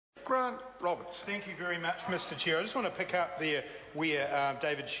Grant Roberts. Thank you very much, Mr Chair. I just want to pick up there where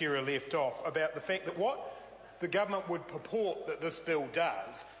David Shearer left off about the fact that what the government would purport that this bill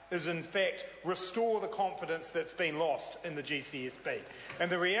does is in fact restore the confidence that's been lost in the GCSB.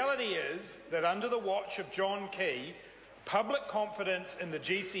 And the reality is that under the watch of John Key, public confidence in the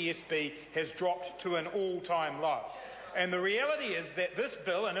GCSB has dropped to an all-time low. And the reality is that this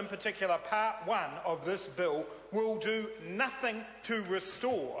bill, and in particular Part 1 of this bill, will do nothing to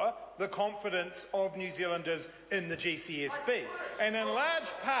restore the confidence of New Zealanders in the GCSB. And in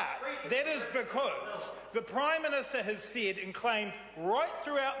large part, that is because the Prime Minister has said and claimed right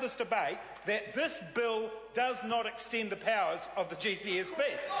throughout this debate that this bill does not extend the powers of the GCSB.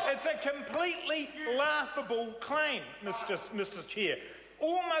 It's a completely laughable claim, Mr Chair.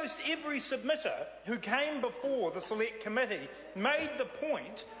 Almost every submitter who came before the Select Committee made the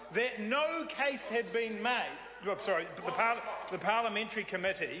point that no case had been made. The Parliamentary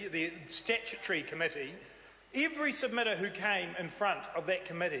Committee, the Statutory Committee, every submitter who came in front of that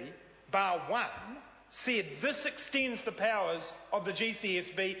committee, bar one, said this extends the powers of the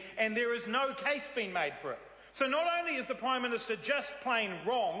GCSB and there is no case being made for it. So not only is the Prime Minister just plain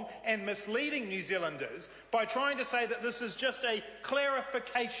wrong and misleading New Zealanders by trying to say that this is just a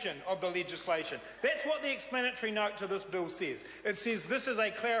clarification of the legislation. That's what the explanatory note to this bill says. It says this is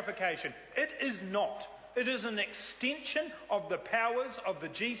a clarification. It is not. It is an extension of the powers of the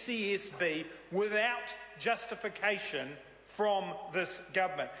GCSB without justification from this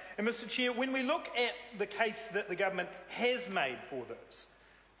government. And Mr Chair, when we look at the case that the government has made for this,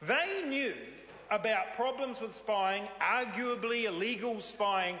 they knew about problems with spying, arguably illegal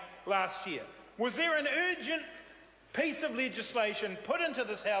spying, last year. Was there an urgent piece of legislation put into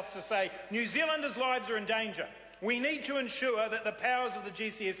this House to say New Zealanders' lives are in danger? We need to ensure that the powers of the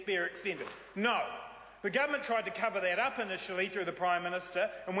GCSB are extended. No. The government tried to cover that up initially through the Prime Minister,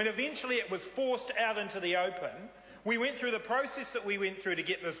 and when eventually it was forced out into the open, we went through the process that we went through to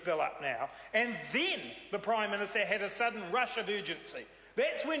get this bill up now, and then the Prime Minister had a sudden rush of urgency.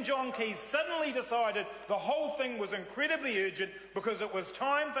 That's when John Key suddenly decided the whole thing was incredibly urgent because it was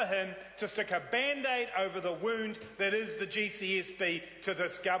time for him to stick a band-aid over the wound that is the GCSB to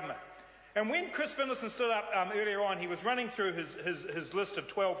this government. And when Chris Finlayson stood up earlier on, he was running through his list of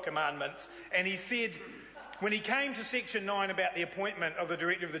 12 commandments, and he said, when he came to Section 9 about the appointment of the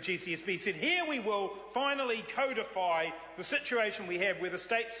Director of the GCSB, he said, here we will finally codify the situation we have where the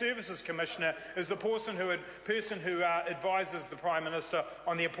State Services Commissioner is the person who advises the Prime Minister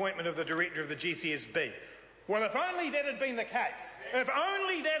on the appointment of the Director of the GCSB. Well, if only that had been the case. If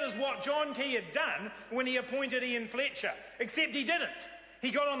only that is what John Key had done when he appointed Ian Fletcher. Except he didn't. He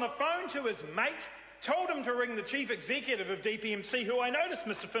got on the phone to his mate, told him to ring the Chief Executive of DPMC, who I noticed,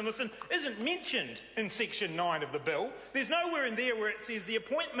 Mr Finlayson, isn't mentioned in Section 9 of the bill. There's nowhere in there where it says the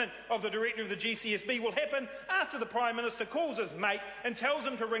appointment of the Director of the GCSB will happen after the Prime Minister calls his mate and tells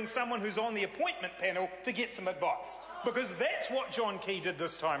him to ring someone who's on the appointment panel to get some advice. Because that's what John Key did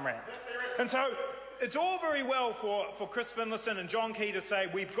this time round. And so it's all very well for Chris Finlayson and John Key to say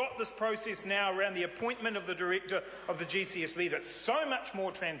we've got this process now around the appointment of the Director of the GCSB that's so much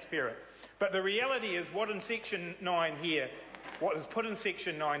more transparent. But the reality is what is put in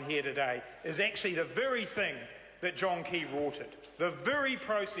Section 9 here today is actually the very thing that John Key rorted. The very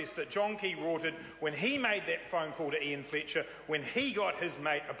process that John Key rorted when he made that phone call to Ian Fletcher, when he got his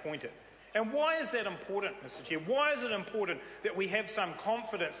mate appointed. And why is that important, Mr Chair? Why is it important that we have some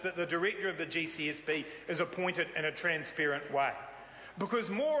confidence that the Director of the GCSB is appointed in a transparent way? Because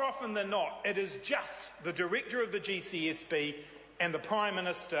more often than not, it is just the Director of the GCSB and the Prime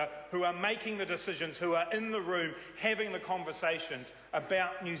Minister who are making the decisions, who are in the room having the conversations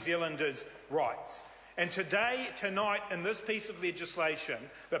about New Zealanders' rights. And tonight, in this piece of legislation,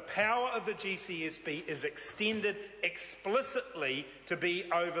 the power of the GCSB is extended explicitly to be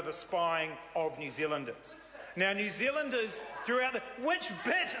over the spying of New Zealanders. Now, New Zealanders throughout which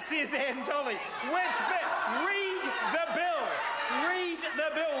bit, says Anne Dolly, which bit? Read the bill. Read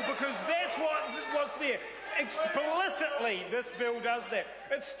the bill, because that's what's there. Explicitly, this bill does that.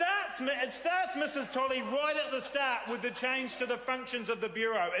 It starts, Mrs Tolley, right at the start with the change to the functions of the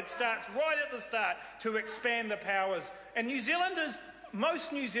Bureau. It starts right at the start to expand the powers. And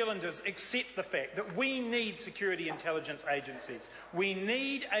most New Zealanders accept the fact that we need security intelligence agencies. We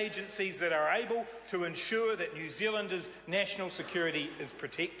need agencies that are able to ensure that New Zealanders' national security is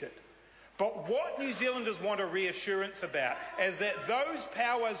protected. But what New Zealanders want a reassurance about is that those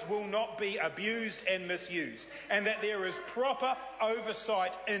powers will not be abused and misused, and that there is proper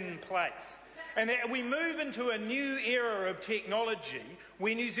oversight in place. and that we move into a new era of technology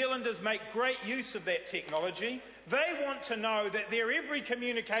where New Zealanders make great use of that technology. They want to know that their every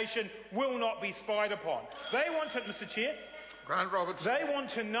communication will not be spied upon. They want to, Mr Chair, Grant Robertson. they want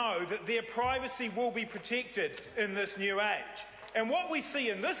to know that their privacy will be protected in this new age. And what we see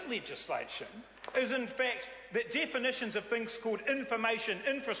in this legislation is, in fact, that definitions of things called information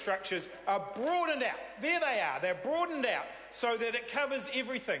infrastructures are broadened out. There they are. They're broadened out so that it covers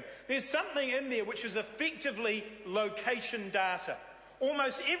everything. There's something in there which is effectively location data.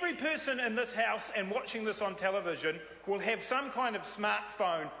 Almost every person in this House and watching this on television will have some kind of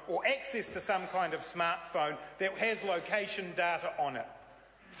smartphone or access to some kind of smartphone that has location data on it.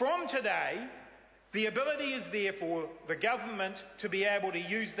 From today, the ability is there for the government to be able to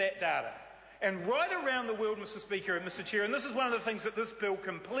use that data. And right around the world, Mr Speaker and Mr Chair, and this is one of the things that this bill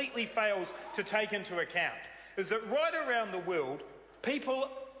completely fails to take into account, is that right around the world,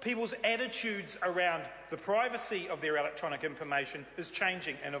 people's attitudes around the privacy of their electronic information is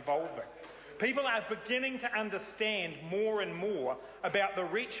changing and evolving. People are beginning to understand more and more about the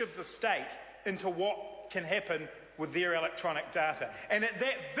reach of the state into what can happen with their electronic data. And at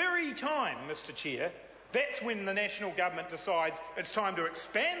that very time, Mr Chair, that's when the national government decides it's time to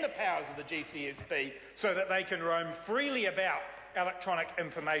expand the powers of the GCSB so that they can roam freely about electronic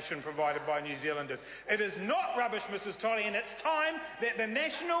information provided by New Zealanders. It is not rubbish, Mrs Tolley, and it's time that the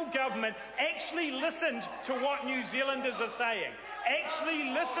national government actually listened to what New Zealanders are saying,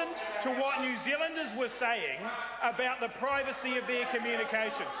 actually listened to what New Zealanders were saying about the privacy of their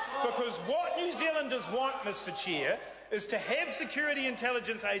communications. Because what New Zealanders want, Mr Chair, is to have security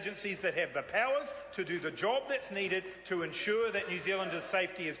intelligence agencies that have the powers to do the job that's needed to ensure that New Zealanders'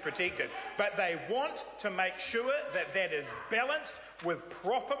 safety is protected. But they want to make sure that that is balanced with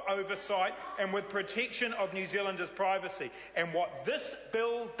proper oversight and with protection of New Zealanders' privacy. And what this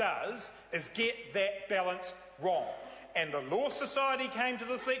bill does is get that balance wrong. And the Law Society came to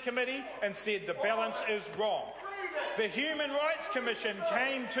the Select Committee and said the balance is wrong. The Human Rights Commission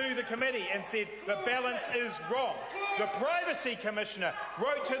came to the committee and said the balance is wrong. The Privacy Commissioner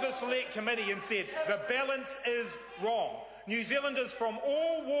wrote to the Select Committee and said the balance is wrong. New Zealanders from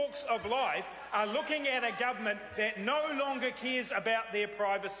all walks of life are looking at a government that no longer cares about their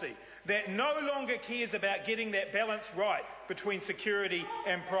privacy, that no longer cares about getting that balance right between security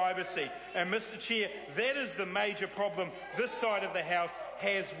and privacy. And Mr Chair, that is the major problem this side of the House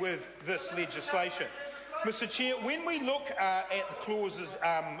has with this legislation. Mr Chair, when we look at the clauses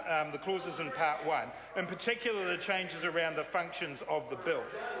in Part 1, in particular the changes around the functions of the bill,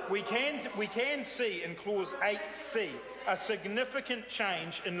 we can see in Clause 8C a significant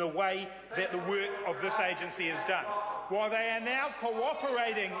change in the way that the work of this agency is done. While they are now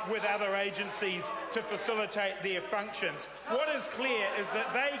cooperating with other agencies to facilitate their functions, what is clear is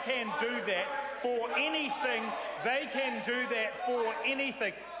that they can do that for anything. They can do that for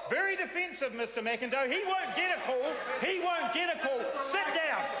anything. Very defensive, Mr McIndoe. He won't get a call. He won't get a call. Sit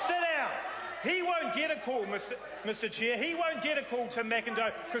down. Sit down. He won't get a call, Mr Chair. He won't get a call to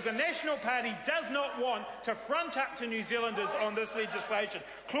McIndoe because the National Party does not want to front up to New Zealanders on this legislation.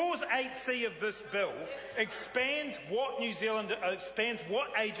 Clause 8C of this bill expands what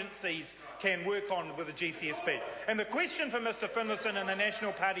agencies can work on with the GCSB. And the question for Mr Finlayson and the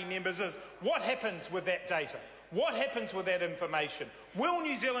National Party members is, what happens with that data? What happens with that information? Will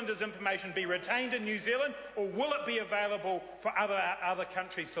New Zealanders' information be retained in New Zealand, or will it be available for other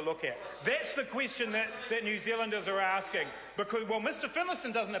countries to look at? That's the question that New Zealanders are asking. Because, well, Mr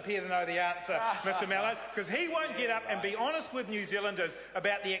Finlayson doesn't appear to know the answer, Mr Mallard, because he won't get up and be honest with New Zealanders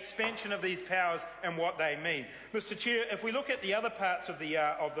about the expansion of these powers and what they mean. Mr Chair, if we look at the other parts of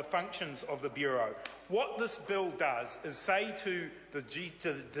the functions of the Bureau, what this bill does is say to the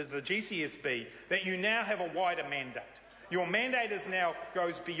GCSB that you now have a wider mandate. Your mandate now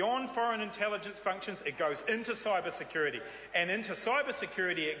goes beyond foreign intelligence functions, it goes into cybersecurity. And into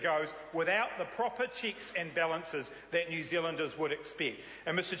cybersecurity it goes without the proper checks and balances that New Zealanders would expect.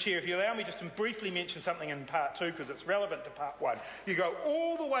 And Mr Chair, if you allow me just to briefly mention something in Part 2 because it's relevant to Part 1. You go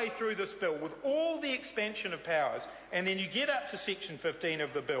all the way through this bill with all the expansion of powers, and then you get up to Section 15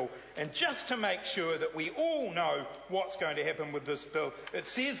 of the bill, and just to make sure that we all know what's going to happen with this bill, it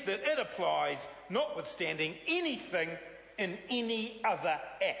says that it applies notwithstanding anything in any other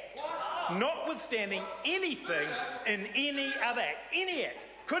act. Notwithstanding anything in any other act. Any act.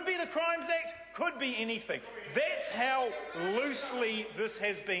 Could be the Crimes Act, could be anything. That's how loosely this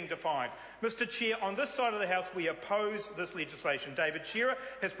has been defined. Mr Chair, on this side of the House we oppose this legislation. David Shearer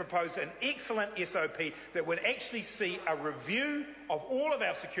has proposed an excellent SOP that would actually see a review of all of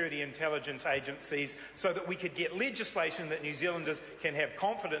our security intelligence agencies so that we could get legislation that New Zealanders can have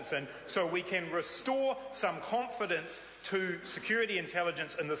confidence in, so we can restore some confidence to security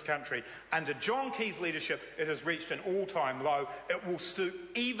intelligence in this country. Under John Key's leadership, it has reached an all-time low. It will stoop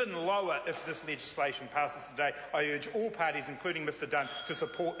even lower if this legislation passes today. I urge all parties, including Mr Dunn, to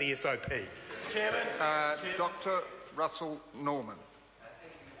support the SOP. Chairman, Dr Russell Norman.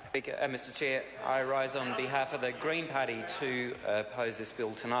 Mr Chair, I rise on behalf of the Green Party to oppose this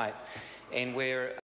bill tonight, and we're